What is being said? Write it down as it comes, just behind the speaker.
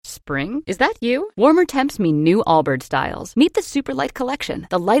Spring? Is that you? Warmer temps mean new Allbirds styles. Meet the Superlight Collection,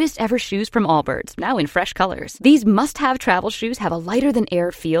 the lightest ever shoes from Allbirds, now in fresh colors. These must-have travel shoes have a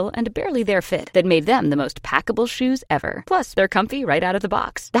lighter-than-air feel and a barely-there fit that made them the most packable shoes ever. Plus, they're comfy right out of the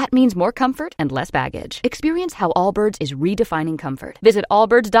box. That means more comfort and less baggage. Experience how Allbirds is redefining comfort. Visit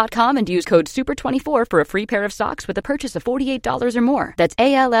allbirds.com and use code SUPER24 for a free pair of socks with a purchase of $48 or more. That's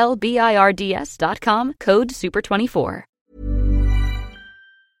ALLBIRDS.com, code SUPER24.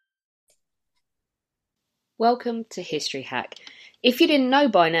 Welcome to History Hack. If you didn't know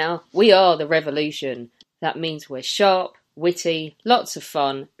by now, we are the revolution. That means we're sharp, witty, lots of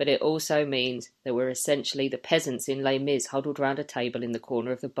fun, but it also means that we're essentially the peasants in Les Mis huddled round a table in the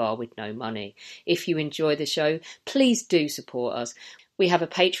corner of the bar with no money. If you enjoy the show, please do support us. We have a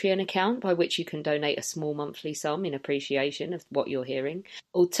Patreon account by which you can donate a small monthly sum in appreciation of what you're hearing.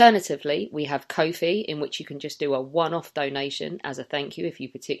 Alternatively, we have Ko-fi, in which you can just do a one-off donation as a thank you if you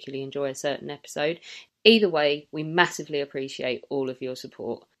particularly enjoy a certain episode. Either way, we massively appreciate all of your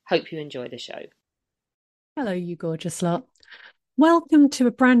support. Hope you enjoy the show. Hello, you gorgeous lot. Welcome to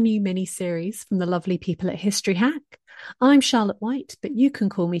a brand new mini-series from the lovely people at History Hack. I'm Charlotte White, but you can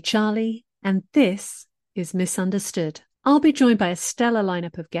call me Charlie, and this is MsUnderstood. I'll be joined by a stellar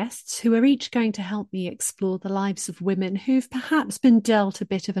lineup of guests who are each going to help me explore the lives of women who've perhaps been dealt a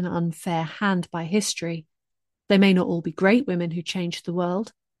bit of an unfair hand by history. They may not all be great women who changed the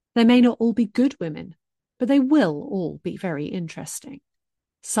world. They may not all be good women, but they will all be very interesting.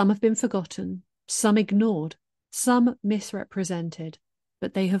 Some have been forgotten, some ignored, some misrepresented,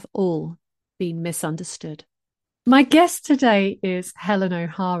 but they have all been misunderstood. My guest today is Helen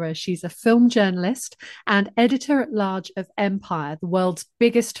O'Hara. She's a film journalist and editor-at-large of Empire, the world's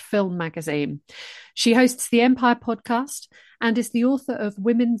biggest film magazine. She hosts the Empire podcast and is the author of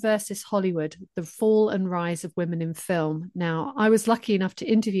Women versus Hollywood, The Fall and Rise of Women in Film. Now, I was lucky enough to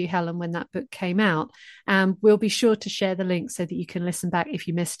interview Helen when that book came out, and we'll be sure to share the link so that you can listen back if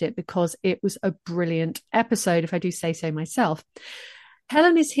you missed it, because it was a brilliant episode, if I do say so myself.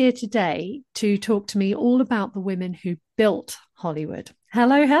 Helen is here today to talk to me all about the women who built Hollywood.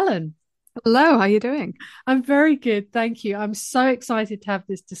 Hello, Helen. Hello, how are you doing? I'm very good, thank you. I'm so excited to have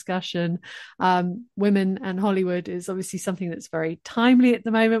this discussion. Women and Hollywood is obviously something that's very timely at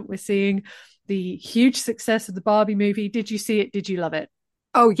the moment. We're seeing the huge success of the Barbie movie. Did you see it? Did you love it?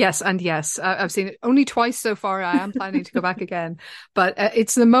 Oh, yes. And yes, I've seen it only twice so far. I am planning to go back again. But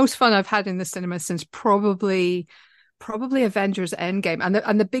it's the most fun I've had in the cinema since probably Avengers Endgame,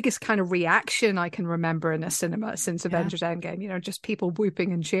 and the biggest kind of reaction I can remember in a cinema since Avengers Endgame, you know, just people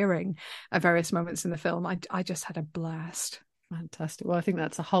whooping and cheering at various moments in the film. I just had a blast. Fantastic. Well, I think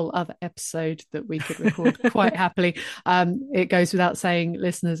that's a whole other episode that we could record quite happily. It goes without saying,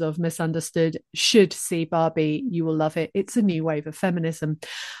 listeners of MsUnderstood should see Barbie. You will love it. It's a new wave of feminism.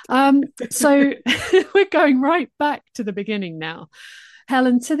 So we're going right back to the beginning now.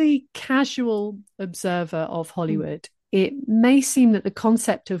 Helen, to the casual observer of Hollywood, it may seem that the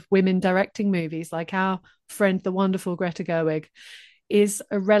concept of women directing movies, like our friend, the wonderful Greta Gerwig, is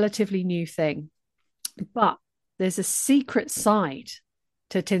a relatively new thing. But there's a secret side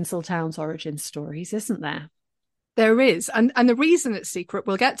to Tinseltown's origin stories, isn't there? There is. And the reason it's secret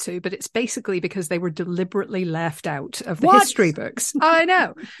we'll get to, but it's basically because they were deliberately left out of the history books. I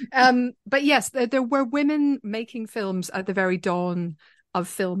know. But yes, there were women making films at the very dawn of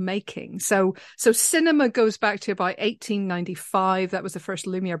filmmaking. So cinema goes back to about 1895. That was the first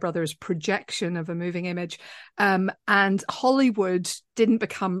Lumiere brothers projection of a moving image. And Hollywood didn't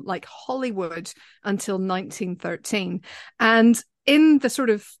become like Hollywood until 1913. And in the sort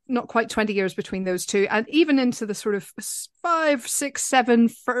of not quite 20 years between those two, and even into the sort of 5, 6, 7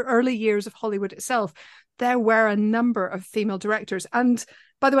 early years of Hollywood itself, there were a number of female directors. And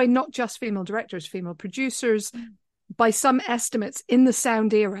by the way, not just female directors, female producers. By some estimates, in the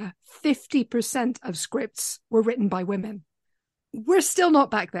sound era, 50% of scripts were written by women. We're still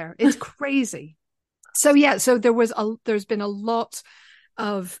not back there. It's crazy. So there's been a lot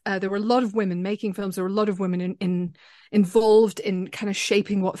of there were a lot of women making films. There were a lot of women involved in kind of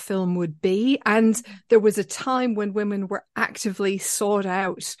shaping what film would be. And there was a time when women were actively sought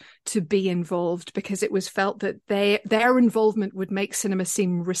out to be involved because it was felt that their involvement would make cinema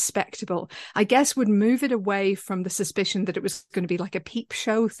seem respectable. I guess would move it away from the suspicion that it was going to be like a peep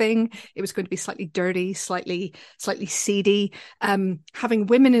show thing. It was going to be slightly dirty, slightly seedy. Having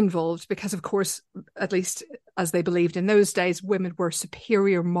women involved because, of course, at least as they believed in those days, women were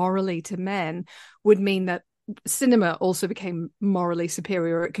superior morally to men, would mean that cinema also became morally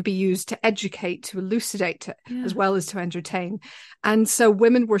superior. It could be used to educate, to elucidate, as well as to entertain. And so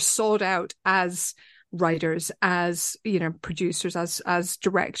women were sought out as writers, as, you know, producers, as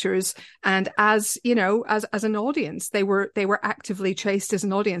directors, and as, you know, as an audience. They were actively chased as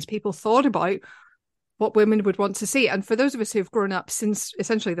an audience. People thought about what women would want to see. And for those of us who've grown up since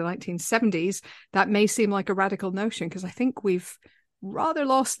essentially the 1970s, that may seem like a radical notion, because I think we've rather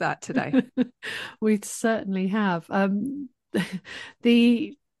lost that today. We certainly have.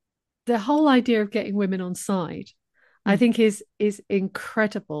 The whole idea of getting women on side, I think is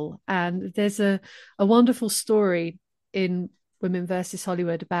incredible. And there's a wonderful story in Women versus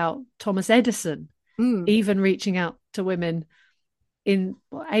Hollywood about Thomas Edison even reaching out to women in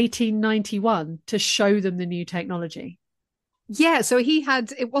 1891 to show them the new technology. Yeah, so he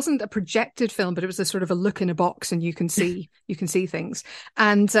had, it wasn't a projected film, but it was a sort of a look in a box, and you can see things.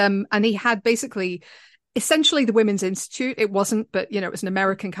 And he had basically essentially the Women's Institute. It wasn't, but, you know, it was an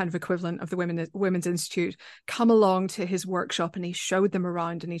American kind of equivalent of the Women's Institute, come along to his workshop, and he showed them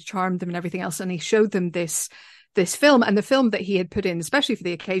around, and he charmed them and everything else, and he showed them this film. And the film that he had put in, especially for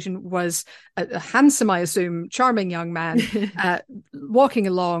the occasion, was a handsome, I assume, charming young man walking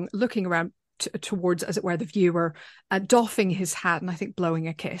along, looking around towards, as it were, the viewer, doffing his hat and I think blowing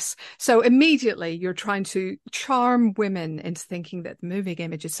a kiss. So immediately you're trying to charm women into thinking that the moving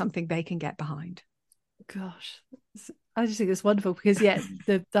image is something they can get behind. Gosh, I just think it's wonderful, because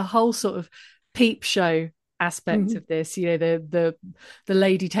the whole sort of peep show aspect of this, you know, the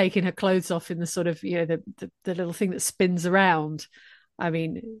lady taking her clothes off in the sort of, you know, the little thing that spins around. I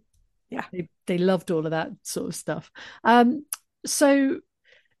mean, yeah, they loved all of that sort of stuff. So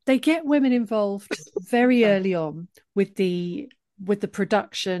they get women involved very early on with the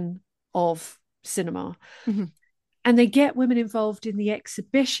production of cinema. And they get women involved in the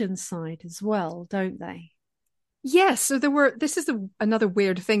exhibition side as well, don't they? Yes. So this is another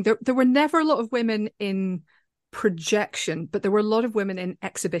weird thing. There were never a lot of women in projection, but there were a lot of women in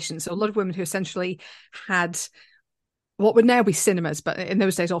exhibition. So a lot of women who essentially had what would now be cinemas, but in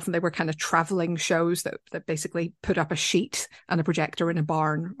those days often they were kind of traveling shows that basically put up a sheet and a projector in a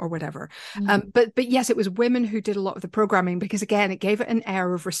barn or whatever. But yes, it was women who did a lot of the programming, because again, it gave it an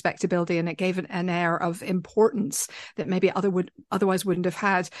air of respectability, and it gave it an air of importance that maybe otherwise wouldn't have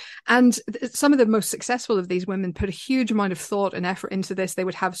had. And some of the most successful of these women put a huge amount of thought and effort into this. They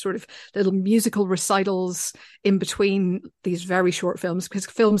would have sort of little musical recitals in between these very short films, because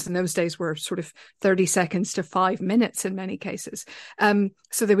films in those days were sort of 30 seconds to 5 minutes in many cases.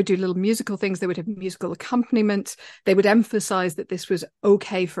 So they would do little musical things. They would have musical accompaniment. They would emphasize that this was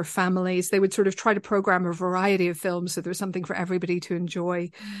okay for families. They would sort of try to program a variety of films so there was something for everybody to enjoy.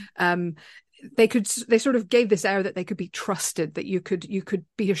 They sort of gave this air that they could be trusted, that you could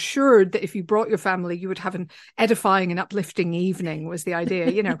be assured that if you brought your family, you would have an edifying and uplifting evening, was the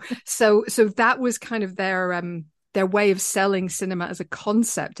idea, you know. So that was kind of their way of selling cinema as a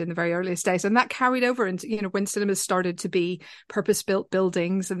concept in the very earliest days. And that carried over into, you know, when cinemas started to be purpose-built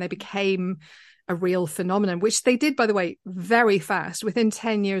buildings and they became a real phenomenon, which they did, by the way, very fast. Within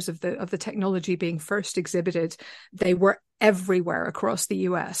 10 years of the technology being first exhibited, they were everywhere across the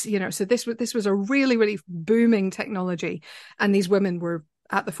US, you know. So this was a really, really booming technology, and these women were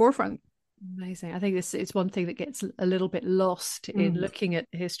at the forefront. Amazing. I think it's one thing that gets a little bit lost in looking at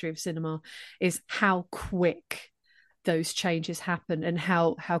the history of cinema, is how quick those changes happen, and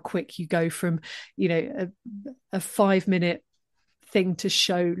how quick you go from, you know, a 5-minute thing to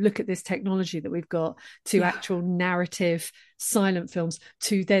show, look at this technology that we've got, to actual narrative silent films,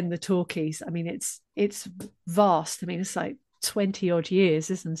 to then the talkies. I mean, it's vast. I mean, it's like 20 odd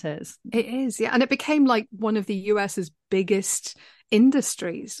years, isn't it? It is, yeah. And it became like one of the US's biggest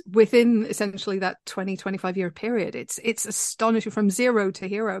industries within essentially that 20-25 year period. It's astonishing, from zero to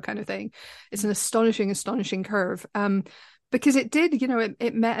hero kind of thing. It's an astonishing curve, because it did, you know,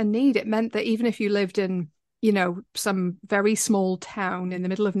 it met a need. It meant that even if you lived in, you know, some very small town in the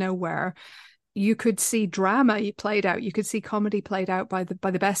middle of nowhere, you could see drama played out. You could see comedy played out by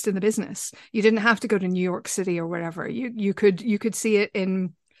the best in the business. You didn't have to go to New York City or wherever. You could see it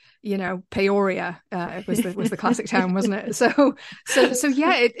in, you know, Peoria was the classic town, wasn't it? So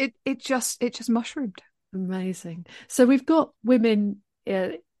yeah, it just mushroomed. Amazing. So we've got women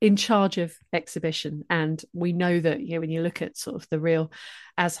in charge of exhibition, and we know that, you know, when you look at sort of the real,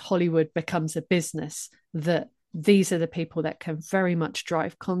 as Hollywood becomes a business, that these are the people that can very much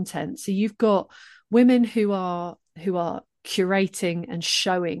drive content. So you've got women who are curating and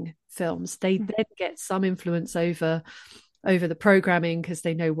showing films. They then get some influence over the programming, because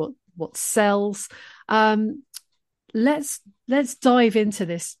they know what sells. Let's dive into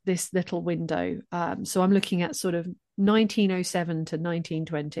this little window. So I'm looking at sort of 1907 to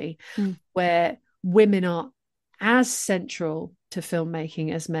 1920, where women are as central to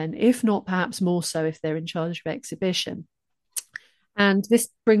filmmaking as men, if not perhaps more so if they're in charge of exhibition. And this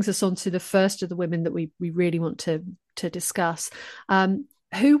brings us on to the first of the women that we really want to discuss.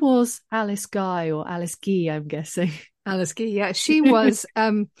 Who was Alice Guy, or Alice Guy, I'm guessing? Alice Guy, yeah. She was,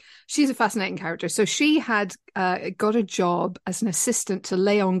 she's a fascinating character. So she had got a job as an assistant to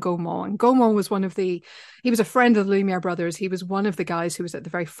Léon Gaumont. And Gaumont was he was a friend of the Lumiere brothers. He was one of the guys who was at the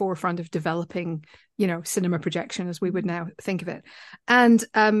very forefront of developing, cinema projection as we would now think of it. And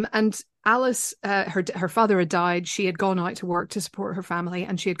Alice, her father had died. She had gone out to work to support her family,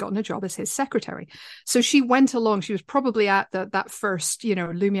 and she had gotten a job as his secretary. So she went along. She was probably at that first,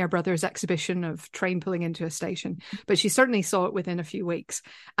 Lumiere Brothers exhibition of train pulling into a station, but she certainly saw it within a few weeks.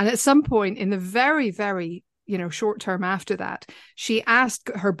 And at some point in the very, very, short term after that, she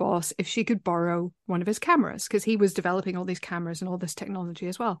asked her boss if she could borrow one of his cameras, because he was developing all these cameras and all this technology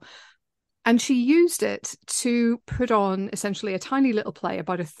as well. And she used it to put on essentially a tiny little play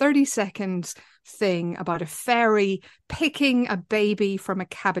about a 30-second thing about a fairy picking a baby from a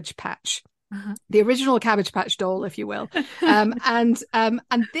Cabbage Patch. Uh-huh. The original Cabbage Patch doll, if you will. And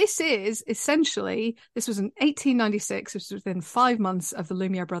this is essentially, this was in 1896. This was within 5 months of the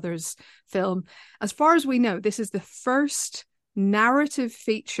Lumiere Brothers film. As far as we know, this is the first narrative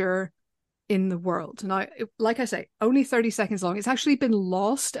feature in the world. Now, like I say, only 30 seconds long. It's actually been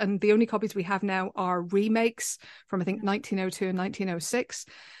lost, and the only copies we have now are remakes from, I think, 1902 and 1906.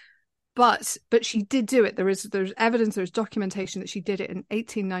 But she did do it. There's evidence, there's documentation that she did it in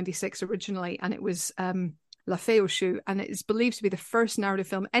 1896 originally, and it was La Fée aux Choux, and it is believed to be the first narrative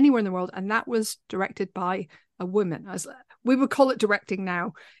film anywhere in the world, and that was directed by a woman. As we would call it directing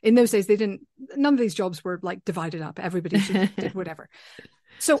now. In those days, none of these jobs were like divided up. Everybody just did whatever.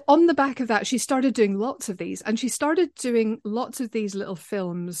 So on the back of that, she started doing lots of these, and she started doing lots of these little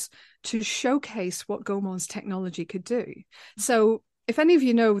films to showcase what Gaumont's technology could do. So if any of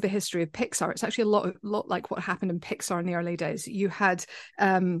you know the history of Pixar, it's actually a lot like what happened in Pixar in the early days. You had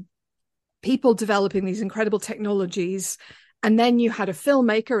people developing these incredible technologies, and then you had a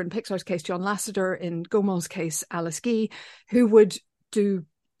filmmaker, in Pixar's case, John Lasseter, in Gaumont's case, Alice Guy, who would do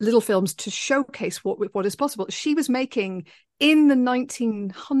little films to showcase what is possible. She was making, in the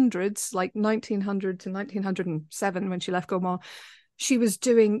 1900s, like 1900 to 1907, when she left Gaumont, she was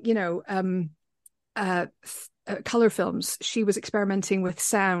doing, color films. She was experimenting with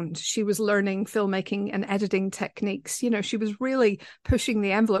sound. She was learning filmmaking and editing techniques. She was really pushing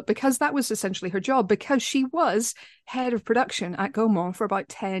the envelope, because that was essentially her job, because she was head of production at Gaumont for about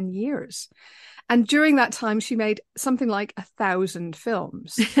 10 years. And during that time, she made something like 1,000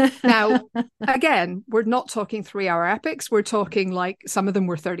 films. Now, again, we're not talking 3-hour epics. We're talking like, some of them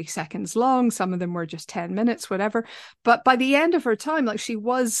were 30 seconds long. Some of them were just 10 minutes, whatever. But by the end of her time, like, she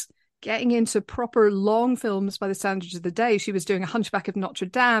was getting into proper long films by the standards of the day. She was doing A Hunchback of Notre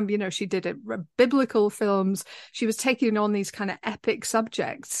Dame. She did biblical films. She was taking on these kind of epic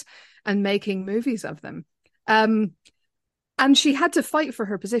subjects and making movies of them. And she had to fight for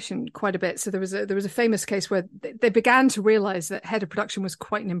her position quite a bit. So there was a famous case where they began to realize that head of production was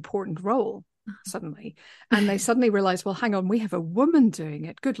quite an important role suddenly. And they suddenly realized, well, hang on, we have a woman doing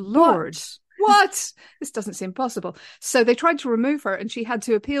it. Good Lord. What? This doesn't seem possible. So they tried to remove her, and she had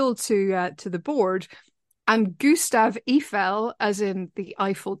to appeal to the board. And Gustave Eiffel, as in the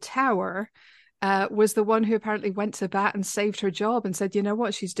Eiffel Tower, was the one who apparently went to bat and saved her job and said, you know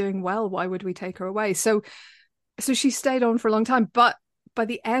what, she's doing well. Why would we take her away? So she stayed on for a long time. But by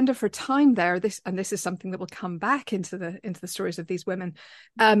the end of her time there, this is something that will come back into the stories of these women,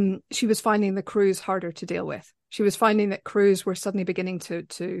 she was finding the crews harder to deal with. She was finding that crews were suddenly beginning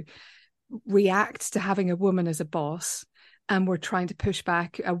to react to having a woman as a boss, and were trying to push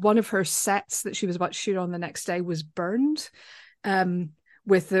back. One of her sets that she was about to shoot on the next day was burned,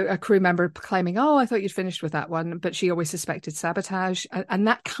 with a crew member claiming, oh, I thought you'd finished with that one, but she always suspected sabotage, and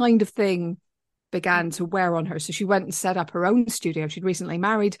that kind of thing began to wear on her. So she went and set up her own studio. She'd recently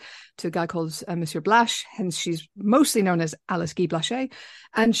married to a guy called Monsieur Blache, hence she's mostly known as Alice Guy Blaché.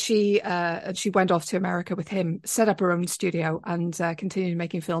 And she went off to America with him, set up her own studio, and continued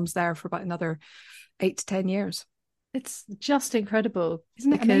making films there for about another 8 to 10 years. It's just incredible,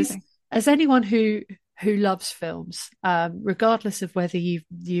 isn't it? Amazing? As anyone who loves films, regardless of whether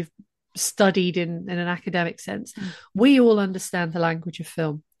you've studied in an academic sense, we all understand the language of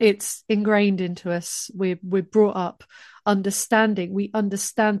film. It's ingrained into us. We're brought up understanding. We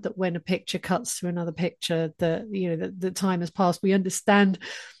understand that when a picture cuts to another picture, the time has passed. We understand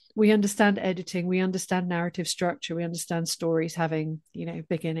editing. We understand narrative structure. We understand stories having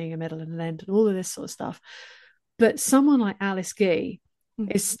beginning, a middle, and an end, and all of this sort of stuff. But someone like Alice Guy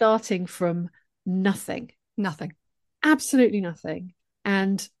is starting from nothing. absolutely nothing,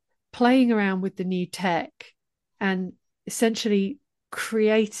 and playing around with the new tech and essentially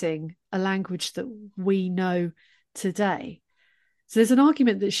creating a language that we know today. So there's an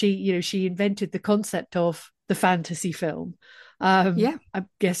argument that she invented the concept of the fantasy film. Yeah. I'm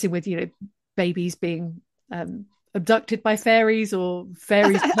guessing with, babies being abducted by fairies, or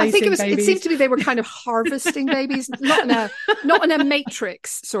fairies I think placing it babies. seemed to me they were kind of harvesting babies, not in a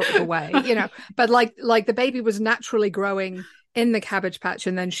Matrix sort of a way, but like the baby was naturally growing in the cabbage patch,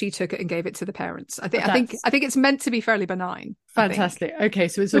 and then she took it and gave it to the parents. I think it's meant to be fairly benign. Fantastic. Okay,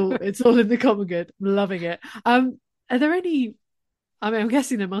 so it's all in the common good. I'm loving it. Are there any? I mean, I'm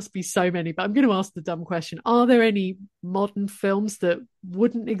guessing there must be so many, but I'm going to ask the dumb question. Are there any modern films that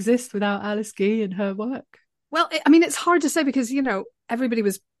wouldn't exist without Alice Guy and her work? Well, I mean, it's hard to say because, everybody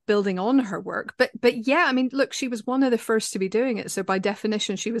was building on her work. But yeah, I mean, look, she was one of the first to be doing it. So by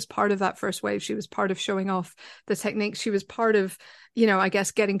definition, she was part of that first wave. She was part of showing off the techniques. She was part of, I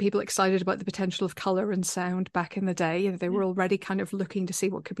guess, getting people excited about the potential of color and sound back in the day. They were already kind of looking to see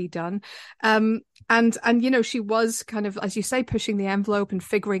what could be done. And she was kind of, as you say, pushing the envelope and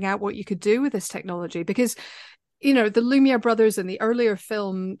figuring out what you could do with this technology, because the Lumiere brothers and the early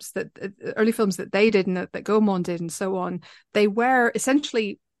films that they did and that Gaumont did and so on, they were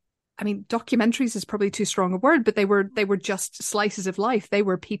essentially, I mean, documentaries is probably too strong a word, but they were just slices of life. They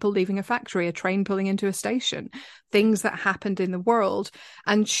were people leaving a factory, a train pulling into a station, things that happened in the world.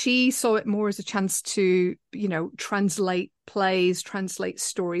 And she saw it more as a chance to, translate plays, translate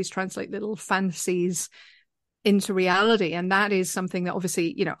stories, translate little fantasies into reality. And that is something that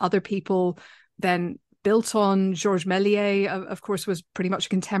obviously, other people then built on. Georges Méliès, of course, was pretty much a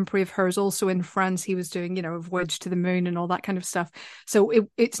contemporary of hers. Also in France, he was doing, a voyage to the moon and all that kind of stuff. So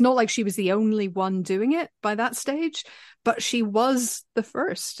it's not like she was the only one doing it by that stage, but she was the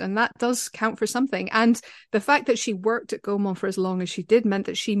first, and that does count for something. And the fact that she worked at Gaumont for as long as she did meant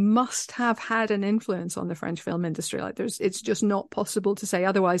that she must have had an influence on the French film industry. It's just not possible to say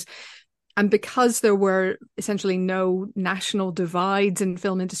otherwise. And because there were essentially no national divides in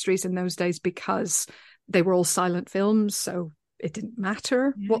film industries in those days, because they were all silent films, so it didn't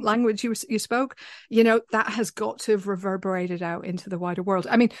matter what language you spoke, that has got to have reverberated out into the wider world.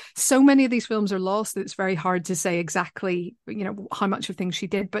 I mean, so many of these films are lost that it's very hard to say exactly, how much of things she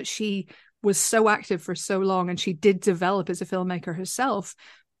did, but she was so active for so long, and she did develop as a filmmaker herself,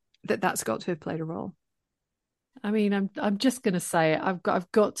 that's got to have played a role. I mean, I'm just going to say it. I've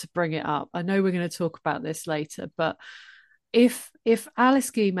got to bring it up. I know we're going to talk about this later, but if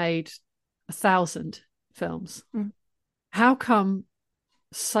Alice Guy made 1,000 films, how come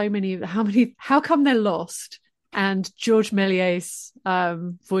how come they're lost, and Georges Méliès'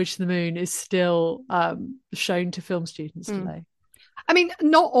 Voyage to the Moon is still shown to film students today? I mean,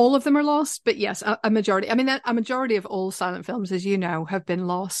 not all of them are lost, but yes, a majority. I mean, a majority of all silent films, as you know, have been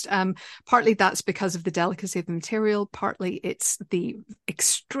lost. Partly that's because of the delicacy of the material. Partly it's the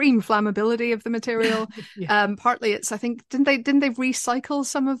extreme flammability of the material. Partly it's, I think, didn't they recycle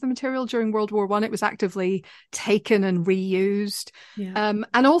some of the material during World War I? It was actively taken and reused.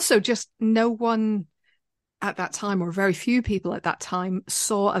 And also just no one at that time, or very few people at that time,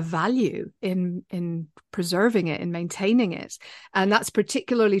 saw a value in preserving it, in maintaining it. And that's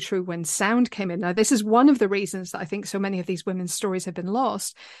particularly true when sound came in. Now, this is one of the reasons that I think so many of these women's stories have been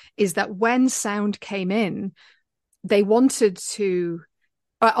lost, is that when sound came in, they wanted to,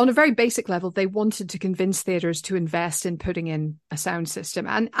 on a very basic level, they wanted to convince theaters to invest in putting in a sound system.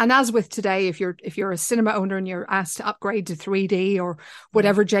 And as with today, if you're a cinema owner and you're asked to upgrade to 3D or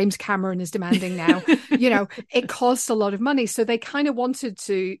whatever James Cameron is demanding now, it costs a lot of money. So they kind of wanted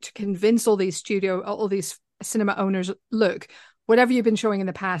to convince all these cinema owners, look, whatever you've been showing in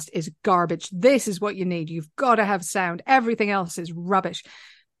the past is garbage. This is what you need. You've got to have sound. Everything else is rubbish.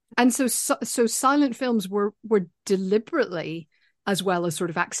 And so silent films were deliberately, as well as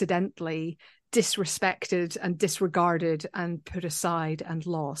sort of accidentally, disrespected and disregarded and put aside and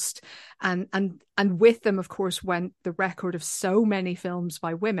lost. And with them, of course, went the record of so many films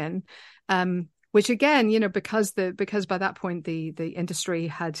by women, which again, because by that point the industry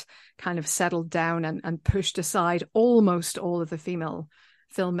had kind of settled down and pushed aside almost all of the female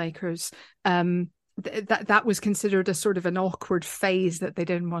filmmakers. That was considered a sort of an awkward phase that they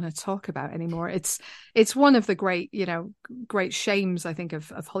didn't want to talk about anymore. It's one of the great shames, I think,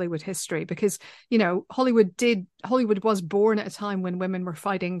 of Hollywood history, because Hollywood was born at a time when women were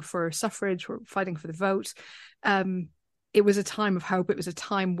fighting for suffrage, were fighting for the vote. It was a time of hope. It was a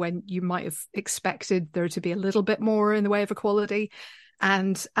time when you might have expected there to be a little bit more in the way of equality,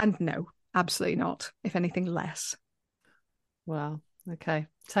 and no, absolutely not. If anything, less. Wow. Okay.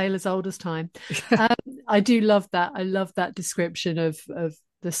 Tale as old as time. I do love that. I love that description of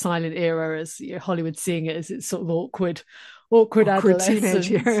the silent era as Hollywood seeing it as it's sort of awkward teenage adolescence.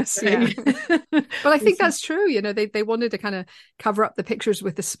 years. Yeah. But I think that's true. They wanted to kind of cover up the pictures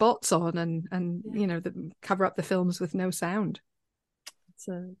with the spots on and cover up the films with no sound. It's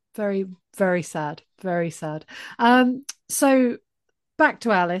very, very sad. Very sad. So back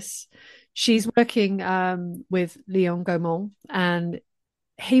to Alice. She's working with Leon Gaumont, and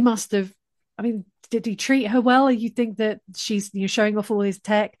he must have, I mean, did he treat her well? You think that she's showing off all his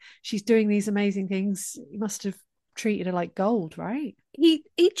tech, she's doing these amazing things. He must have treated her like gold, right? He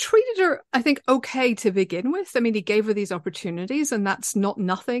treated her, I think, okay to begin with. I mean, he gave her these opportunities, and that's not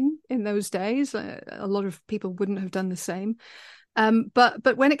nothing in those days. A lot of people wouldn't have done the same.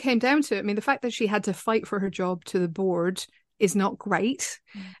 But when it came down to it, I mean, the fact that she had to fight for her job to the board is not great.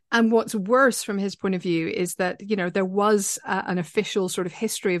 And what's worse from his point of view is that, there was an official sort of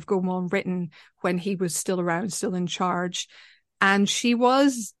history of Gaumont written when he was still around, still in charge. And she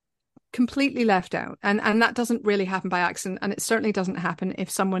was completely left out. And that doesn't really happen by accident. And it certainly doesn't happen if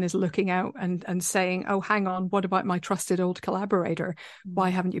someone is looking out and saying, oh, hang on, what about my trusted old collaborator? Why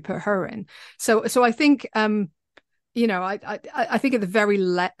haven't you put her in? So I think, I think at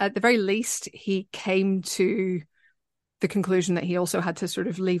the very least, he came to the conclusion that he also had to sort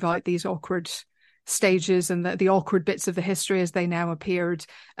of leave out these awkward stages and the awkward bits of the history as they now appeared.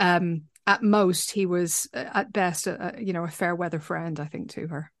 At most, he was at best, a fair weather friend, I think, to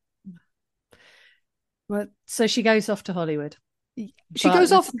her. Well, so she goes off to Hollywood. She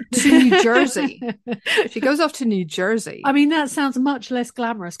goes off to New Jersey. She goes off to New Jersey. I mean, that sounds much less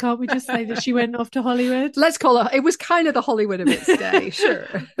glamorous. Can't we just say that she went off to Hollywood? Let's call it was the Hollywood of its day, sure.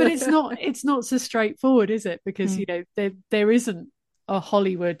 But it's not so straightforward, is it? Because there isn't a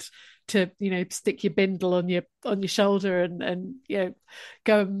Hollywood to stick your bindle on your shoulder and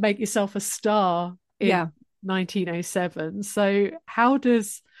go and make yourself a star in 1907. So how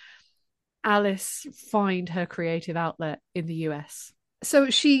does Alice find her creative outlet in the US?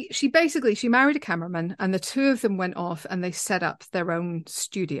 So she married a cameraman, and the two of them went off and they set up their own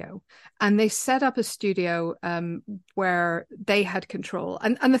studio. And they set up a studio where they had control.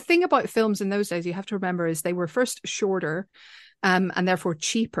 And the thing about films in those days, you have to remember, is they were first shorter and therefore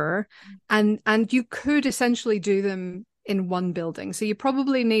cheaper. And you could essentially do them in one building. So you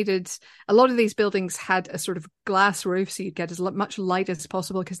probably needed, a lot of these buildings had a sort of glass roof, so you'd get as much light as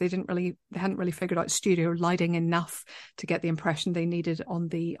possible, because they hadn't really figured out studio lighting enough to get the impression they needed on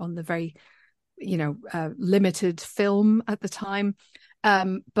the very limited film at the time.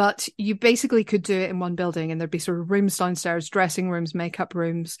 But you basically could do it in one building, and there'd be sort of rooms downstairs, dressing rooms, makeup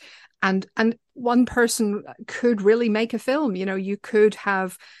rooms, and one person could really make a film. You could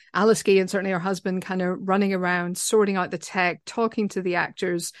have Alice Guy and certainly her husband kind of running around, sorting out the tech, talking to the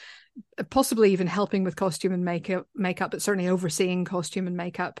actors, possibly even helping with costume and makeup, but certainly overseeing costume and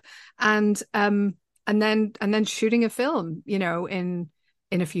makeup, and then shooting a film, in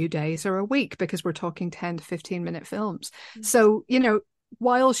a few days or a week, because we're talking 10 to 15 minute films. Mm-hmm. So,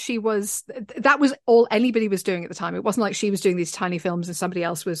 while that was all anybody was doing at the time. It wasn't like she was doing these tiny films and somebody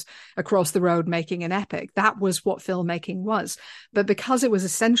else was across the road making an epic. That was what filmmaking was. But because it was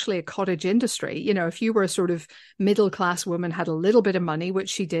essentially a cottage industry, if you were a sort of middle-class woman, had a little bit of money, which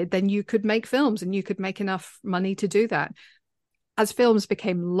she did, then you could make films and you could make enough money to do that. As films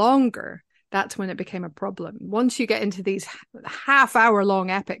became longer, that's when it became a problem. Once you get into these half-hour long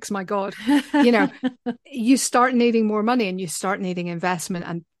epics, my God, you start needing more money and you start needing investment.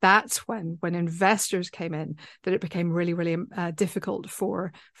 And that's when investors came in, that it became really, really difficult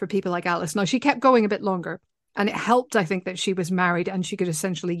for people like Alice. Now, she kept going a bit longer. And it helped, I think, that she was married and she could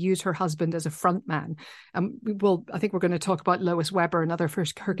essentially use her husband as a front man. I think we're going to talk about Lois Weber and other her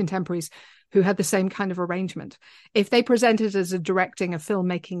contemporaries who had the same kind of arrangement. If they presented as a directing a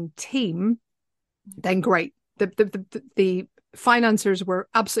filmmaking team, then great. The financiers were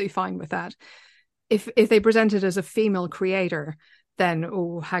absolutely fine with that. If they presented as a female creator, then,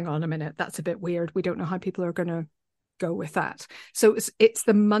 oh, hang on a minute, that's a bit weird. We don't know how people are going to go with that. So it's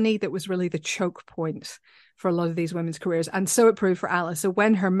the money that was really the choke point for a lot of these women's careers. And so it proved for Alice. So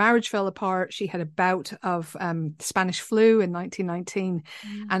when her marriage fell apart, she had a bout of Spanish flu in 1919.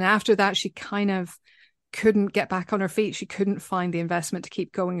 And after that, she kind of couldn't get back on her feet. She couldn't find the investment to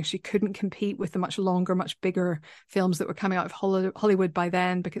keep going. She couldn't compete with the much longer, much bigger films that were coming out of Hollywood by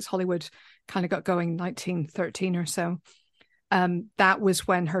then, because Hollywood kind of got going 1913 or so. That was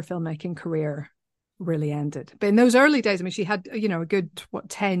when her filmmaking career really ended. But in those early days, I mean, she had, a good,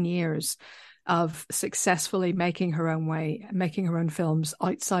 10 years of successfully making her own way, making her own films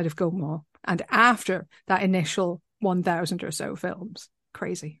outside of Gaumont. And after that initial, 1,000 or so films.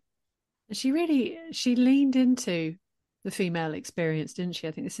 Crazy. She leaned into the female experience, didn't she?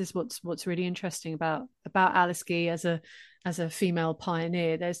 I think this is what's really interesting about Alice Guy as a female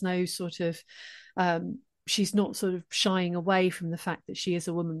pioneer. There's no sort of she's not sort of shying away from the fact that she is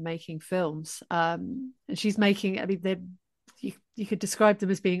a woman making films, and she's making, I mean, you could describe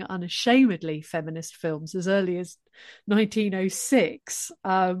them as being unashamedly feminist films as early as 1906,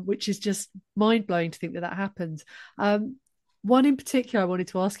 which is just mind-blowing to think that happened. One in particular I wanted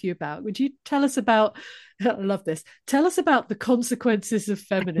to ask you about. Would you tell us about, I love this, tell us about the consequences of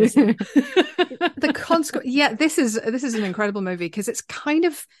feminism. Yeah, this is an incredible movie because it's kind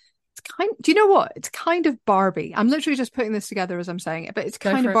of, do you know what? It's kind of Barbie. I'm literally just putting this together as I'm saying it, but it's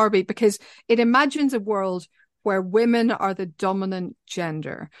kind of Barbie because it imagines a world where women are the dominant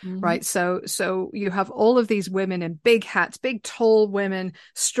gender, right? So you have all of these women in big hats, big tall women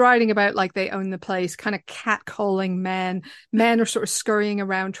striding about like they own the place, kind of catcalling men. Men are sort of scurrying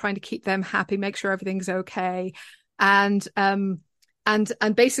around trying to keep them happy, make sure everything's okay. And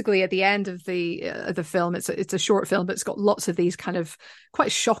basically at the end of the film, it's a short film, but it's got lots of these kind of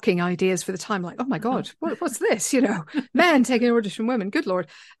quite shocking ideas for the time, like, oh my God, what's this? You know, men taking orders from women, good Lord.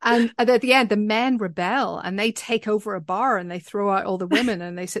 And at the end, the men rebel and they take over a bar and they throw out all the women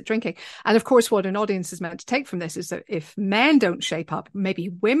and they sit drinking. And of course, what an audience is meant to take from this is that if men don't shape up, maybe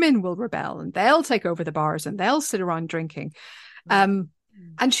women will rebel and they'll take over the bars and they'll sit around drinking.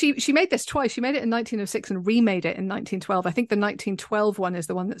 And she made this twice. She made it in 1906 and remade it in 1912. I think the 1912 one is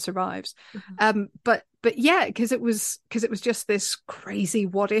the one that survives. But yeah, because it was just this crazy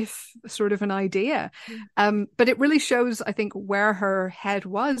what if sort of an idea. But it really shows, I think, where her head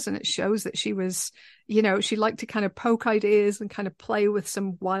was, and it shows that she was, you know, she liked to kind of poke ideas and kind of play with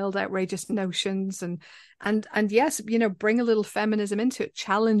some wild, outrageous notions, and yes, you know, bring a little feminism into it,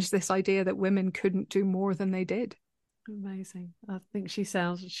 challenge this idea that women couldn't do more than they did. Amazing. I think she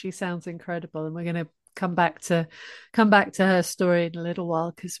sounds incredible, and we're going to come back to her story in a little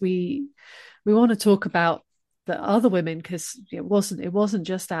while because we want to talk about the other women, because it wasn't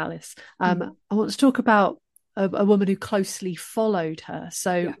just Alice. I want to talk about a woman who closely followed her.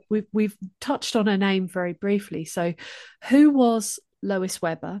 So we've touched on her name very briefly. So who was Lois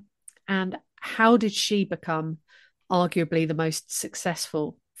Weber, and how did she become arguably the most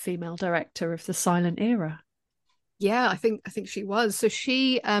successful female director of the silent era? Yeah, I think she was. So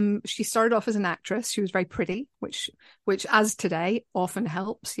she started off as an actress. She was very pretty, which as today often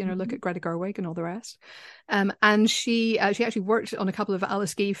helps. You know, look at Greta Gerwig and all the rest. And she actually worked on a couple of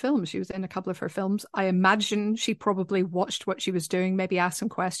Alice Guy films. She was in a couple of her films. I imagine she probably watched what she was doing, maybe asked some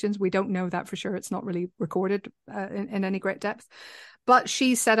questions. We don't know that for sure. It's not really recorded in any great depth. But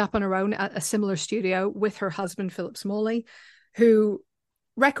she set up on her own at a similar studio with her husband, Philip Smalley, who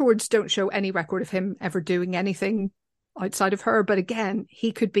records don't show any record of him ever doing anything outside of her. But again,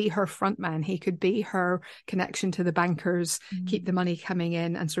 he could be her front man. He could be her connection to the bankers, keep the money coming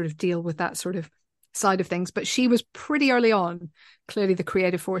in and sort of deal with that sort of side of things. But she was pretty early on, clearly the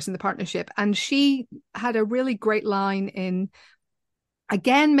creative force in the partnership. And she had a really great line in,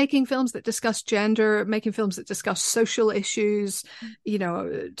 again, making films that discuss gender, making films that discuss social issues, you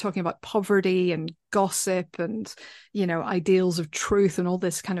know, talking about poverty and gossip and, you know, ideals of truth and all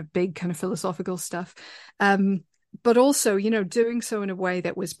this kind of big kind of philosophical stuff. But also, you know, doing so in a way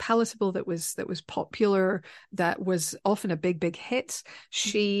that was palatable, that was popular, that was often a big hit.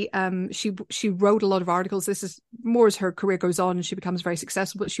 She wrote a lot of articles. This is more as her career goes on and she becomes very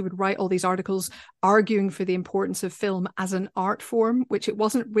successful, but she would write all these articles arguing for the importance of film as an art form, which it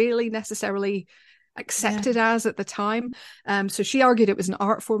wasn't really necessarily accepted as at the time. So she argued it was an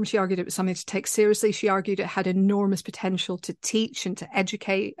art form. She argued it was something to take seriously. She argued it had enormous potential to teach and to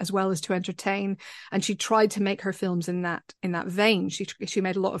educate as well as to entertain. And she tried to make her films in that vein. She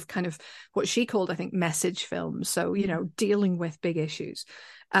made a lot of kind of what she called, I think, message films. So, you know, dealing with big issues.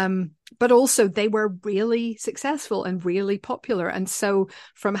 But also they were really successful and really popular. And so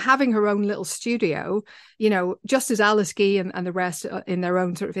from having her own little studio, you know, just as Alice Guy and the rest in their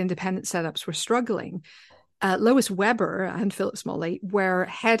own sort of independent setups were struggling, Lois Weber and Philip Smalley were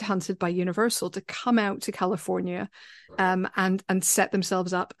headhunted by Universal to come out to California and set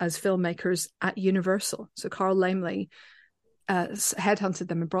themselves up as filmmakers at Universal. So Carl Laemmle headhunted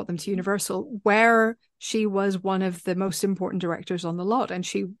them and brought them to Universal, where she was one of the most important directors on the lot, and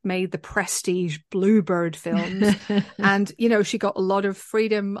she made the prestige Bluebird films. And, you know, she got a lot of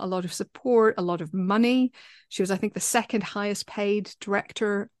freedom, a lot of support, a lot of money. She was, I think, the second highest paid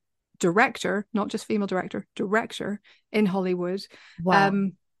director, not just female director in Hollywood.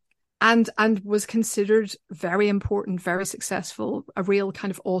 Wow. And was considered very important, very successful, a real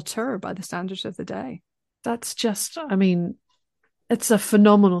kind of auteur by the standards of the day. That's just, I mean, it's a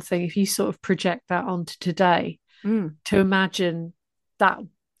phenomenal thing if you sort of project that onto today. To imagine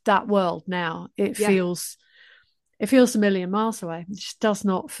that world now, it feels a million miles away. It just does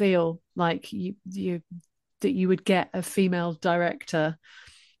not feel like you that you would get a female director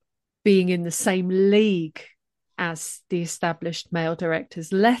being in the same league as the established male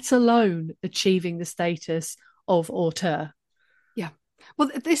directors, let alone achieving the status of auteur. Yeah. Well,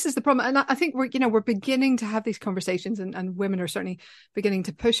 this is the problem. And I think we're beginning to have these conversations, and women are certainly beginning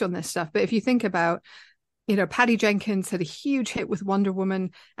to push on this stuff. But if you think about, Patty Jenkins had a huge hit with Wonder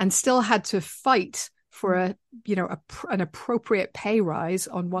Woman and still had to fight for an appropriate pay rise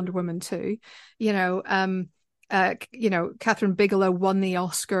on Wonder Woman 2. Catherine Bigelow won the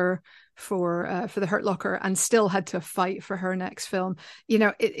Oscar for The Hurt Locker and still had to fight for her next film.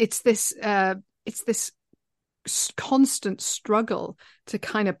 It's this constant struggle to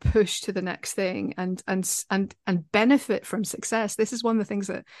kind of push to the next thing and benefit from success. This is one of the things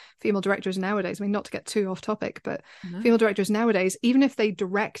that female directors nowadays, I mean, not to get too off topic, but female directors nowadays, even if they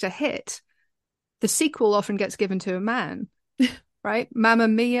direct a hit, the sequel often gets given to a man. Right? Mamma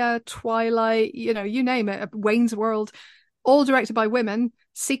Mia, Twilight, you name it, Wayne's World, all directed by women,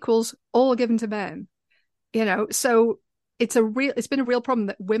 sequels all given to men. So it's been a real problem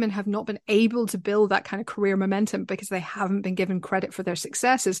that women have not been able to build that kind of career momentum because they haven't been given credit for their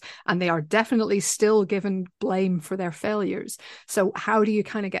successes, and they are definitely still given blame for their failures. So how do you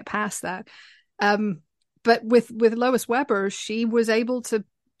kind of get past that? But with Lois Weber, she was able to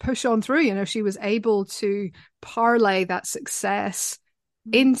push on through. She was able to parlay that success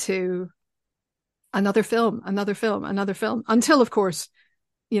into another film, until, of course,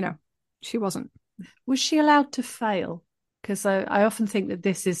 she wasn't. Was she allowed to fail? Because I often think that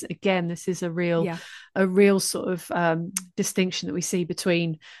this is a real sort of distinction that we see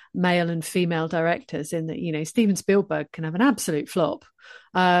between male and female directors, in that, Steven Spielberg can have an absolute flop,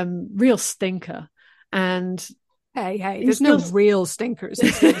 real stinker, and Hey, there's no real stinkers.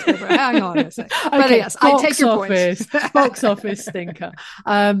 Hang on a second. But okay, yes, I take your point. Box office stinker.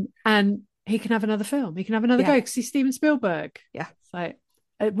 And he can have another film. He can have another go because he's Steven Spielberg. Yeah. So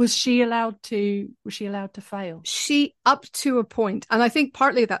was she allowed to fail? She, up to a point. And I think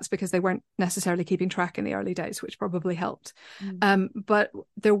partly that's because they weren't necessarily keeping track in the early days, which probably helped. But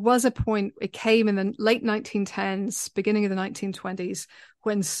there was a point, it came in the late 1910s, beginning of the 1920s,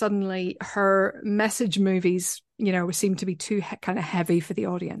 when suddenly her message movies, seemed to be too kind of heavy for the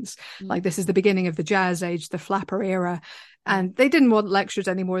audience. Like, this is the beginning of the jazz age, the flapper era. And they didn't want lectures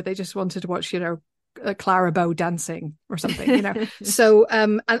anymore. They just wanted to watch, Clara Bow dancing or something, So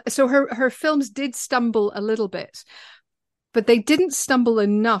her films did stumble a little bit, but they didn't stumble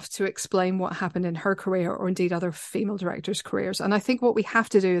enough to explain what happened in her career, or indeed other female directors' careers. And I think what we have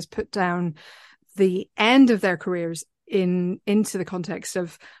to do is put down the end of their careers into the context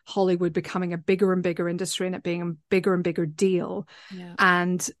of Hollywood becoming a bigger and bigger industry, and it being a bigger and bigger deal.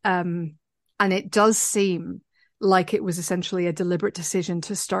 And it does seem like it was essentially a deliberate decision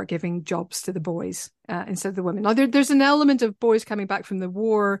to start giving jobs to the boys instead of the women. Now, there's an element of boys coming back from the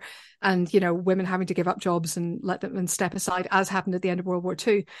war and, women having to give up jobs and let them and step aside, as happened at the end of World War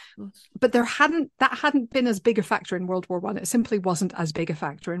II. But that hadn't been as big a factor in World War One. It simply wasn't as big a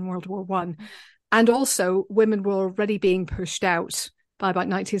factor in World War One. And also, women were already being pushed out by about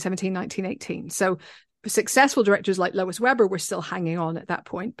 1917, 1918. So successful directors like Lois Weber were still hanging on at that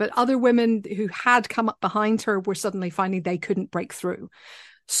point, but other women who had come up behind her were suddenly finding they couldn't break through.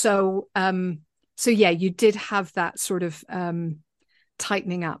 So you did have that sort of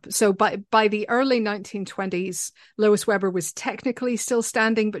tightening up. So by the early 1920s, Lois Weber was technically still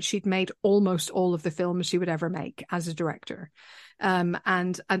standing, but she'd made almost all of the films she would ever make as a director.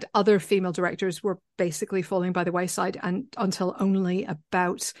 And other female directors were basically falling by the wayside, and until only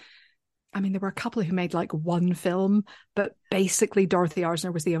about, there were a couple who made like one film, but basically Dorothy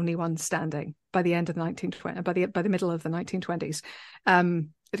Arzner was the only one standing by the end of the 1920s, by the middle of the 1920s.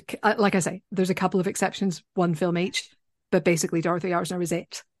 Like I say, there's a couple of exceptions, one film each, but basically Dorothy Arzner is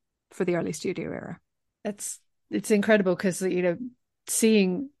it for the early studio era. It's incredible because,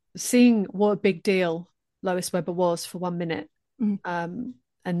 seeing what a big deal Lois Weber was for 1 minute, and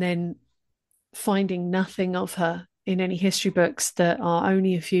then finding nothing of her in any history books that are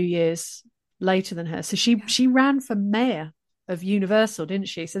only a few years later than her. So she ran for mayor of Universal, didn't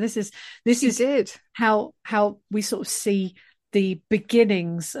she? So this is how we sort of see the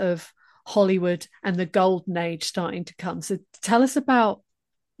beginnings of Hollywood and the golden age starting to come. So tell us about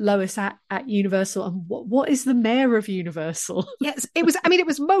Lois at Universal, and what is the mayor of Universal? Yes, it was. I mean, it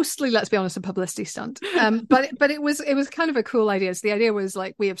was mostly, let's be honest, a publicity stunt. But it was kind of a cool idea. So the idea was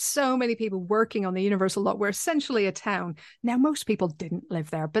like, we have so many people working on the Universal lot. We're essentially a town. Now, most people didn't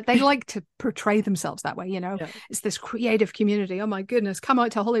live there, but they like to portray themselves that way. Yeah. It's this creative community. Oh my goodness, come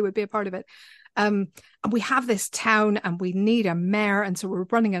out to Hollywood, be a part of it. And we have this town and we need a mayor. And so we're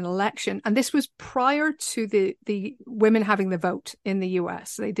running an election. And this was prior to the women having the vote in the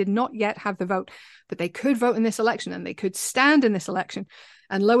US. They did not yet have the vote, but they could vote in this election and they could stand in this election.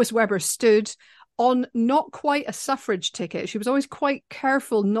 And Lois Weber stood on not quite a suffrage ticket. She was always quite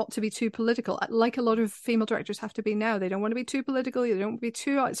careful not to be too political, like a lot of female directors have to be now. They don't want to be too political. They don't want to be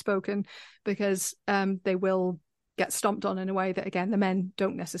too outspoken because they will get stomped on in a way that, again, the men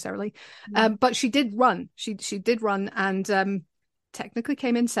don't necessarily. But she did run. She did run and technically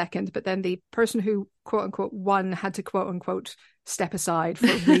came in second, but then the person who quote unquote won had to quote unquote step aside for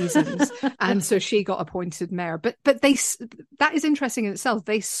reasons. And so she got appointed mayor. But that is interesting in itself.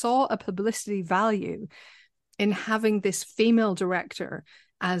 They saw a publicity value in having this female director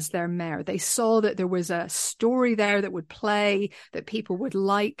as their mayor. They saw that there was a story there that would play, that people would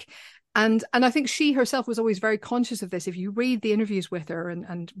like. And I think she herself was always very conscious of this. If you read the interviews with her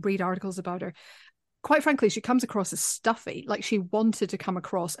and read articles about her, quite frankly, she comes across as stuffy. Like, she wanted to come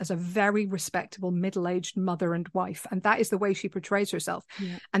across as a very respectable middle-aged mother and wife. And that is the way she portrays herself.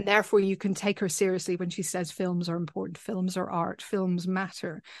 Yeah. And therefore you can take her seriously when she says films are important, films are art, films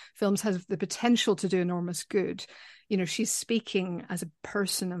matter, films have the potential to do enormous good. She's speaking as a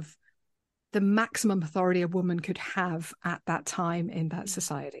person of the maximum authority a woman could have at that time in that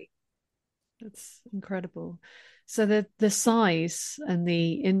society. That's incredible. So the size and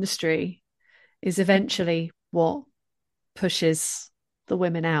the industry is eventually what pushes the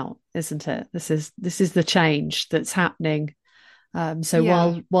women out, isn't it? This is the change that's happening.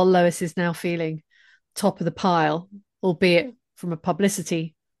 While Lois is now feeling top of the pile, albeit from a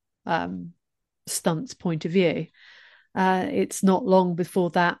publicity stunts point of view, it's not long before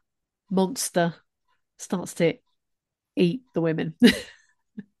that monster starts to eat the women.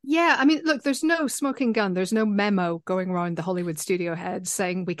 Yeah, I mean, look, there's no smoking gun. There's no memo going around the Hollywood studio heads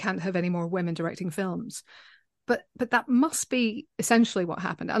saying we can't have any more women directing films. But that must be essentially what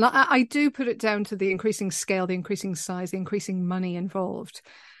happened. And I do put it down to the increasing scale, the increasing size, the increasing money involved.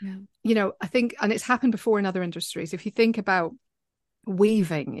 Yeah. I think, and it's happened before in other industries. If you think about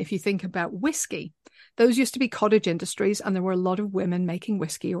weaving, if you think about whiskey, those used to be cottage industries and there were a lot of women making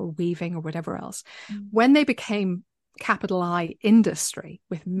whiskey or weaving or whatever else. When they became capital I industry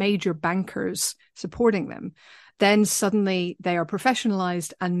with major bankers supporting them, then suddenly they are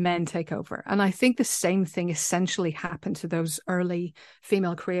professionalized and men take over. And I think the same thing essentially happened to those early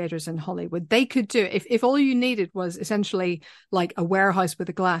female creators in Hollywood. They could do it. If all you needed was essentially like a warehouse with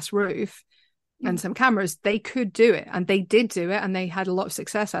a glass roof and some cameras, they could do it. And they did do it and they had a lot of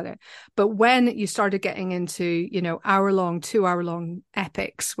success at it. But when you started getting into, hour-long, 2-hour-long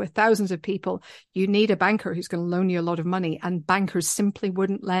epics with thousands of people, you need a banker who's going to loan you a lot of money, and bankers simply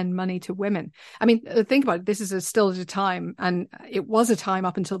wouldn't lend money to women. I mean, think about it. This is still at a time, and it was a time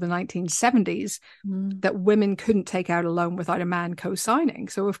up until the 1970s that women couldn't take out a loan without a man co-signing.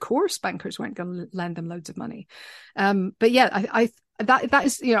 So of course bankers weren't going to lend them loads of money. But yeah, that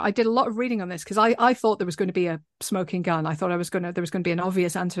is, I did a lot of reading on this because I thought there was going to be a smoking gun. I thought there was going to be an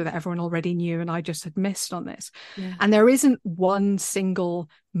obvious answer that everyone already knew, and I just had missed on this. Yeah. And there isn't one single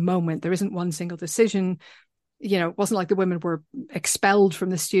moment. There isn't one single decision. It wasn't like the women were expelled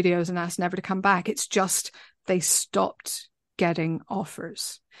from the studios and asked never to come back. It's just they stopped getting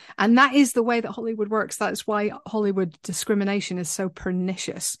offers. And that is the way that Hollywood works. That's why Hollywood discrimination is so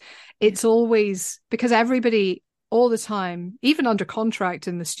pernicious. It's always because everybody, all the time, even under contract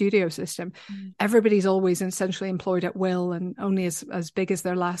in the studio system, everybody's always essentially employed at will and only as big as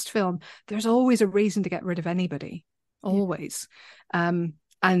their last film. There's always a reason to get rid of anybody, always. And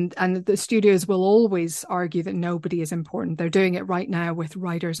the studios will always argue that nobody is important. They're doing it right now with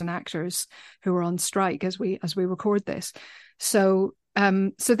writers and actors who are on strike as we record this. So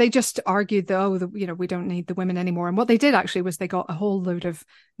they just argued that, we don't need the women anymore. And what they did actually was they got a whole load of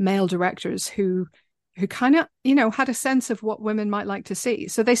male directors who kind of, had a sense of what women might like to see.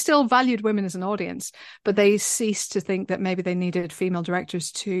 So they still valued women as an audience, but they ceased to think that maybe they needed female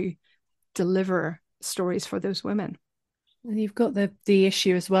directors to deliver stories for those women. And you've got the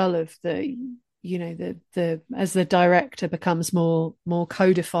issue as well of the as the director becomes more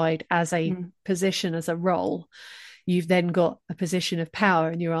codified as a position, as a role, you've then got a position of power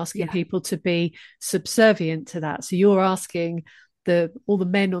and you're asking people to be subservient to that. So you're asking all the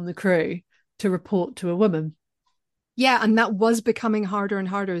men on the crew to report to a woman. Yeah, and that was becoming harder and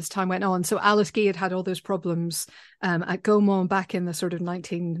harder as time went on. So Alice Guy had all those problems at Gaumont back in the sort of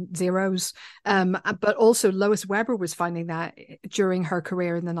 1900s. But also Lois Weber was finding that during her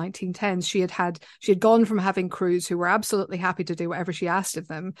career in the 1910s. She had gone from having crews who were absolutely happy to do whatever she asked of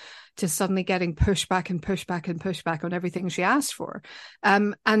them to suddenly getting pushback and pushback and pushback on everything she asked for.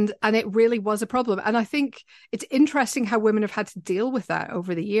 And it really was a problem. And I think it's interesting how women have had to deal with that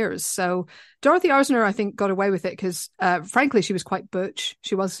over the years. So Dorothy Arzner, I think, got away with it because, frankly, she was quite butch.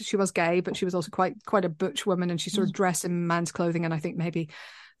 She was gay, but she was also quite a butch woman, and she sort of dressed in man's clothing. And I think maybe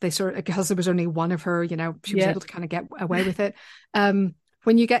they sort of, because there was only one of her, she was able to kind of get away with it.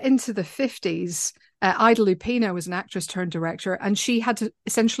 When you get into the 50s, Ida Lupino was an actress turned director, and she had to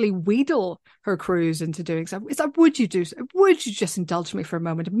essentially wheedle her crews into doing so. It's like, would you just indulge me for a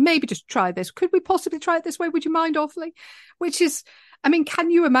moment and maybe just try this? Could we possibly try it this way? Would you mind awfully? Which is, I mean,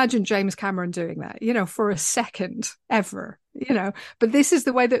 can you imagine James Cameron doing that, for a second ever, but this is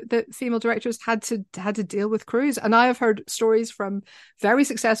the way that female directors had to deal with crews. And I have heard stories from very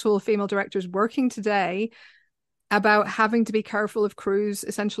successful female directors working today about having to be careful of crews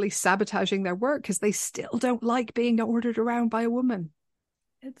essentially sabotaging their work because they still don't like being ordered around by a woman.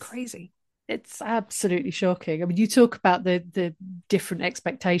 It's crazy. It's absolutely shocking. I mean, you talk about the different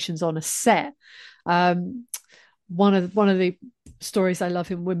expectations on a set. One of the stories I love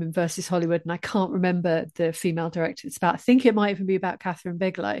in Women versus Hollywood, and I can't remember the female director it's about. I think it might even be about Catherine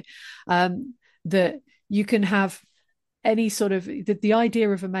Bigelow. That you can have any sort of the idea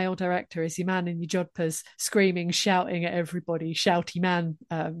of a male director is your man in your jodhpurs screaming, shouting at everybody, shouty man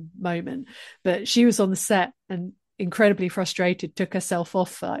moment. But she was on the set and incredibly frustrated, took herself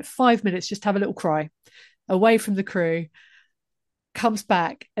off for like 5 minutes, just have a little cry away from the crew, comes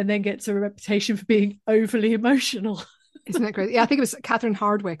back and then gets a reputation for being overly emotional. Isn't that great? Yeah, I think it was Catherine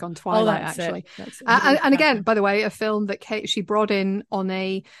Hardwicke on Twilight, actually. That's it. And again, by the way, a film that she brought in on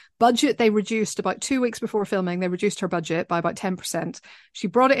a budget they reduced about 2 weeks before filming. They reduced her budget by about 10%. She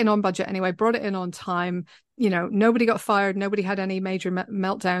brought it in on budget anyway, brought it in on time. Nobody got fired. Nobody had any major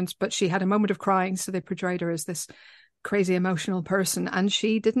meltdowns, but she had a moment of crying. So they portrayed her as this crazy emotional person. And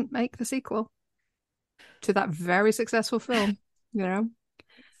she didn't make the sequel to that very successful film.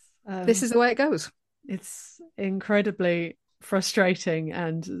 This is the way it goes. It's incredibly frustrating,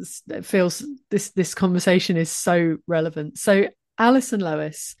 and it feels this conversation is so relevant. So Alice and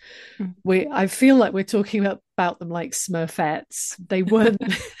Lois, I feel like we're talking about them like Smurfettes. They weren't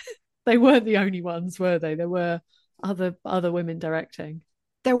they weren't the only ones, were they? There were other women directing.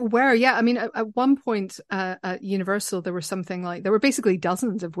 There were, yeah. I mean, at one point at Universal, there were basically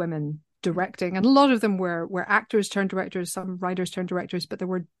dozens of women directing, and a lot of them were actors turned directors, some writers turned directors, but there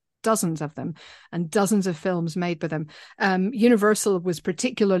were dozens of them and dozens of films made by them. Universal was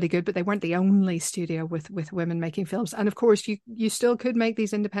particularly good, but they weren't the only studio with women making films. And of course, you still could make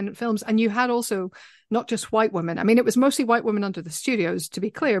these independent films. And you had also not just white women. I mean, it was mostly white women under the studios, to be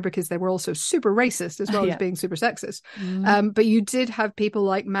clear, because they were also super racist as well as being super sexist. But you did have people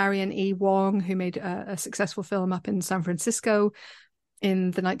like Marion E. Wong, who made a successful film up in San Francisco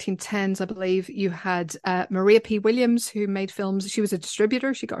in the 1910s, I believe. You had Maria P. Williams, who made films. She was a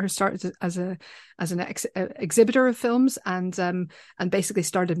distributor. She got her start as an exhibitor of films, and basically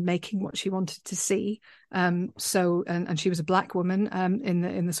started making what she wanted to see. And she was a black woman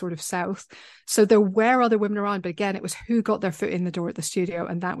in the sort of South. So there were other women around, but again, it was who got their foot in the door at the studio,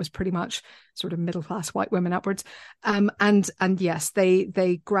 and that was pretty much sort of middle class white women upwards. And yes,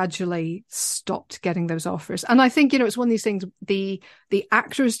 they gradually stopped getting those offers. And I think it's one of these things. The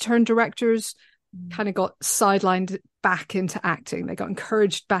actors turned directors kind of got sidelined back into acting. They got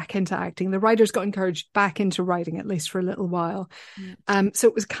encouraged back into acting. The writers got encouraged back into writing, at least for a little while. So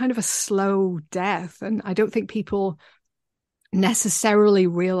it was kind of a slow death. And I don't think people necessarily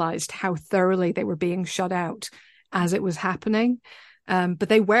realized how thoroughly they were being shut out as it was happening. But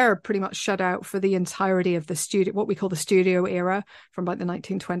they were pretty much shut out for the entirety of the studio, what we call the studio era, from about the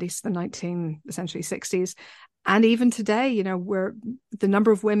 1920s to the essentially 60s. And even today, where the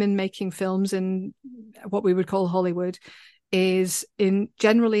number of women making films in what we would call Hollywood is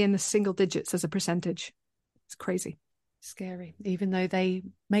generally in the single digits as a percentage. It's crazy. Scary, even though they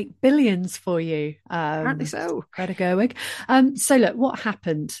make billions for you. Apparently so. Greta Gerwig. So look, what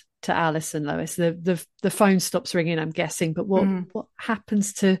happened to Alice and Lois? The phone stops ringing, I'm guessing, but what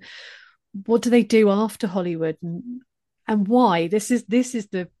happens to, what do they do after Hollywood, and why? This is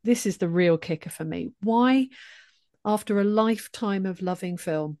the real kicker for me. Why, after a lifetime of loving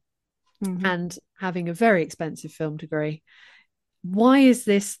film and having a very expensive film degree, why is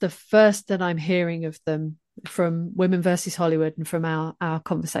this the first that I'm hearing of them from Women versus Hollywood and from our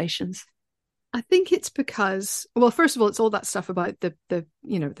conversations? I think it's because, well, first of all, it's all that stuff about the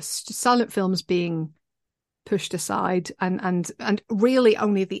silent films being pushed aside, and really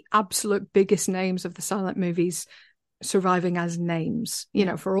only the absolute biggest names of the silent movies surviving as names,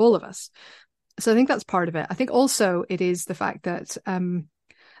 for all of us. So I think that's part of it. I think also it is the fact that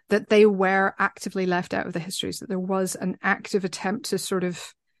that they were actively left out of the histories, that there was an active attempt to sort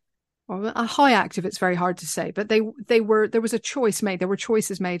of, well, a high active, it's very hard to say, but there was a choice made. There were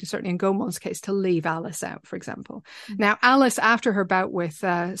choices made, certainly in Gaumond's case, to leave Alice out, for example. Mm-hmm. Now, Alice, after her bout with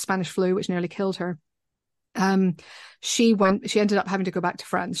Spanish flu, which nearly killed her, she ended up having to go back to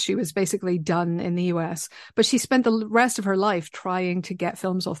France. She was basically done in the US, but she spent the rest of her life trying to get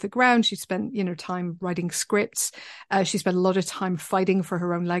films off the ground. She spent, time writing scripts. She spent a lot of time fighting for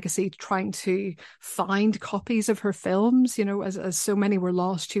her own legacy, trying to find copies of her films. As so many were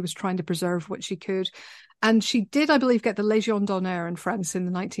lost, she was trying to preserve what she could. And she did, I believe, get the Légion d'honneur in France in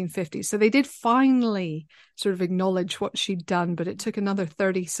the 1950s. So they did finally sort of acknowledge what she'd done, but it took another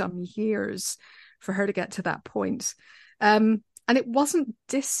 30-some years for her to get to that point. And it wasn't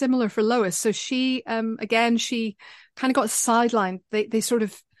dissimilar for Lois. So she, again, she kind of got sidelined. They sort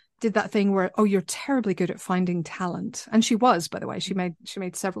of did that thing where, oh, you're terribly good at finding talent. And she was, by the way, she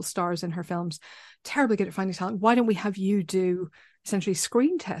made several stars in her films, terribly good at finding talent. Why don't we have you do essentially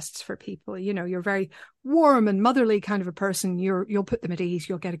screen tests for people? You're very warm and motherly kind of a person. You'll put them at ease.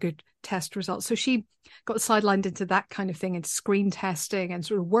 You'll get a good test result. So she got sidelined into that kind of thing, into screen testing and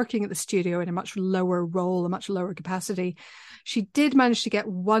sort of working at the studio in a much lower role, a much lower capacity. She did manage to get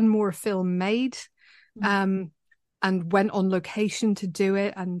one more film made, and went on location to do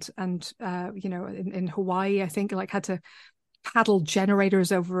it. And in Hawaii, I think, had to paddle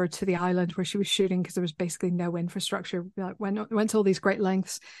generators over to the island where she was shooting because there was basically no infrastructure. Went to all these great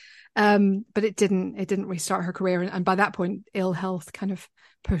lengths, but it didn't restart her career. And by that point, ill health kind of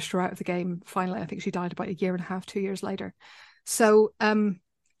pushed her out of the game. Finally, I think she died about a year and a half, 2 years later. So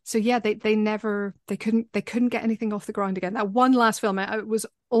yeah, they couldn't get anything off the ground again. That one last film, it was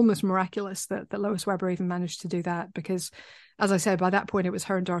almost miraculous that Lois Weber even managed to do that, because, as I said, by that point it was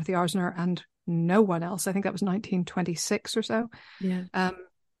her and Dorothy Arzner and no one else. I think that was 1926 or so. Yeah.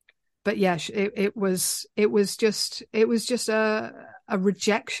 But yeah, it was just a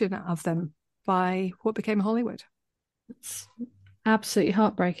rejection of them by what became Hollywood. It's absolutely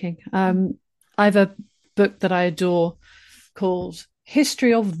heartbreaking. I have a book that I adore called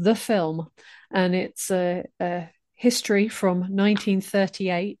History of the Film, and it's a history from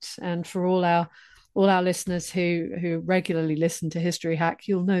 1938. And for all our listeners who regularly listen to History Hack,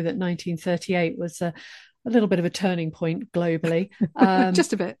 you'll know that 1938 was a little bit of a turning point globally.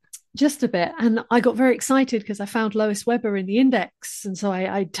 Just a bit. And I got very excited because I found Lois Weber in the index, and so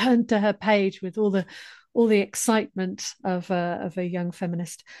I turned to her page with all the excitement of a young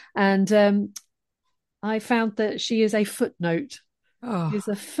feminist, and I found that she is a footnote. Is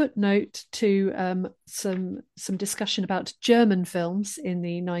a footnote to some discussion about German films in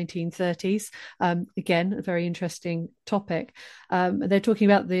the 1930s. Again, a very interesting topic. They're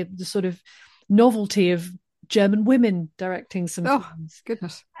talking about the sort of novelty of German women directing some films.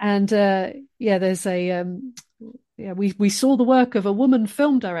 Goodness. And there's we saw the work of a woman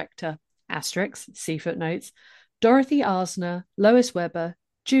film director, asterisk, see footnotes. Dorothy Arzner, Lois Weber,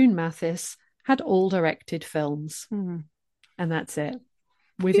 June Mathis had all directed films. And that's it.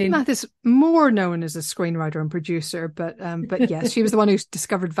 June Mathis, more known as a screenwriter and producer, but yes, she was the one who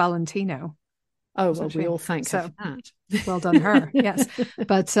discovered Valentino. Oh, well, we all thank her for that. Well done, her. Yes,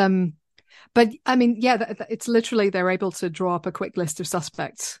 but I mean, yeah, it's literally they're able to draw up a quick list of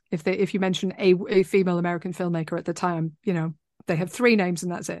suspects if you mention a female American filmmaker at the time. They have 3 names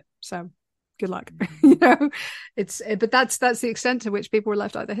and that's it. So good luck. But that's the extent to which people were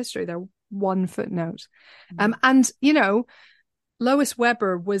left out of the history. They're one footnote, and Lois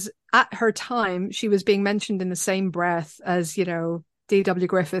Weber was, at her time, she was being mentioned in the same breath as, D.W.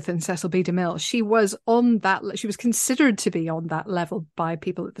 Griffith and Cecil B. DeMille. She was she was considered to be on that level by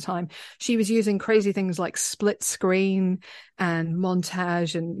people at the time. She was using crazy things like split screen and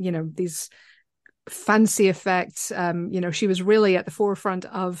montage and, these fancy effects. She was really at the forefront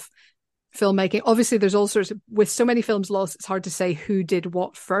of filmmaking. Obviously, there's all sorts of, with so many films lost, it's hard to say who did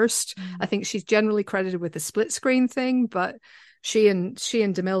what first. I think she's generally credited with the split screen thing, but she and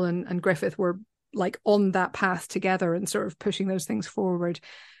DeMille and Griffith were on that path together and sort of pushing those things forward.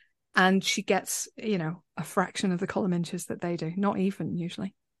 And she gets, a fraction of the column inches that they do, not even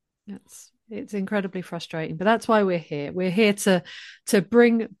usually. It's incredibly frustrating, but that's why we're here. We're here to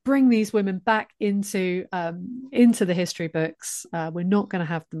bring these women back into the history books. We're not going to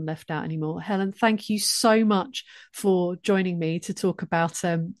have them left out anymore. Helen, thank you so much for joining me to talk about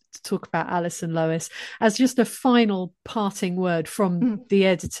Alice and Lois. As just a final parting word from the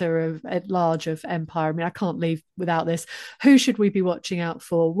editor at large of Empire, I mean, I can't leave without this. Who should we be watching out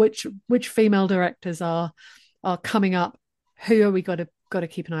for? Which female directors are coming up? Who are we got to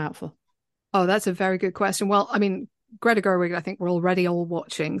keep an eye out for? Oh, that's a very good question. Well, I mean, Greta Gerwig, I think we're already all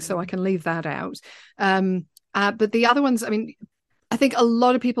watching, so I can leave that out. But the other ones, I mean, I think a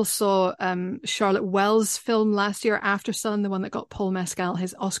lot of people saw Charlotte Wells' film last year, After Sun, the one that got Paul Mescal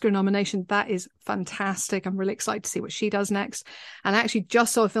his Oscar nomination. That is fantastic. I'm really excited to see what she does next. And I actually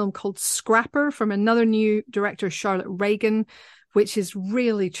just saw a film called Scrapper from another new director, Charlotte Reagan, which is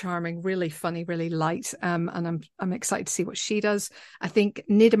really charming, really funny, really light. And I'm excited to see what she does. I think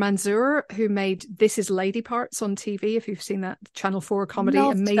Nida Manzoor, who made This Is Lady Parts on TV, if you've seen that Channel 4 comedy,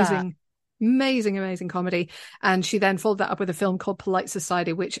 amazing comedy. And she then followed that up with a film called Polite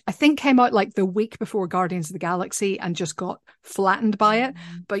Society, which I think came out like the week before Guardians of the Galaxy and just got flattened by it.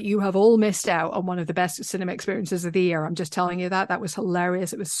 But you have all missed out on one of the best cinema experiences of the year. I'm just telling you that was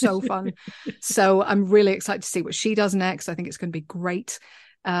hilarious. It was so fun. So I'm really excited to see what she does next. I think it's going to be great.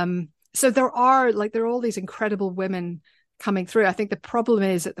 So there are all these incredible women coming through. I think the problem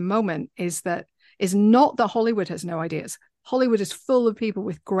is at the moment is not that Hollywood has no ideas. Hollywood is full of people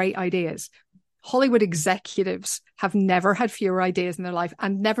with great ideas. Hollywood executives have never had fewer ideas in their life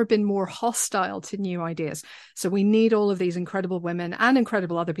and never been more hostile to new ideas. So we need all of these incredible women and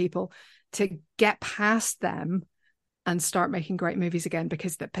incredible other people to get past them and start making great movies again,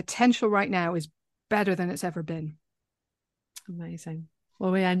 because the potential right now is better than it's ever been. Amazing. Well,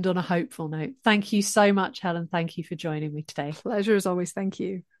 we end on a hopeful note. Thank you so much, Helen. Thank you for joining me today. Pleasure as always. Thank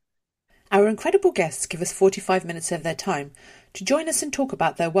you. Our incredible guests give us 45 minutes of their time to join us and talk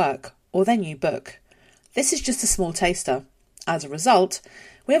about their work or their new book. This is just a small taster. As a result,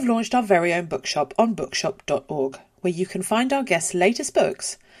 we have launched our very own bookshop on bookshop.org, where you can find our guests' latest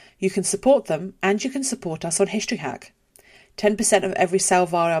books, you can support them, and you can support us on History Hack. 10% of every sale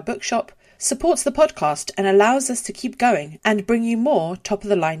via our bookshop supports the podcast and allows us to keep going and bring you more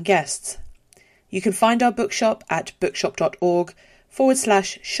top-of-the-line guests. You can find our bookshop at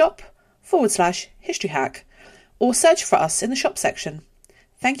bookshop.org/shop/History Hack, or search for us in the shop section.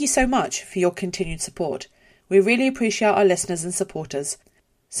 Thank you so much for your continued support. We really appreciate our listeners and supporters.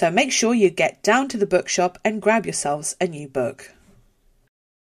 So make sure you get down to the bookshop and grab yourselves a new book.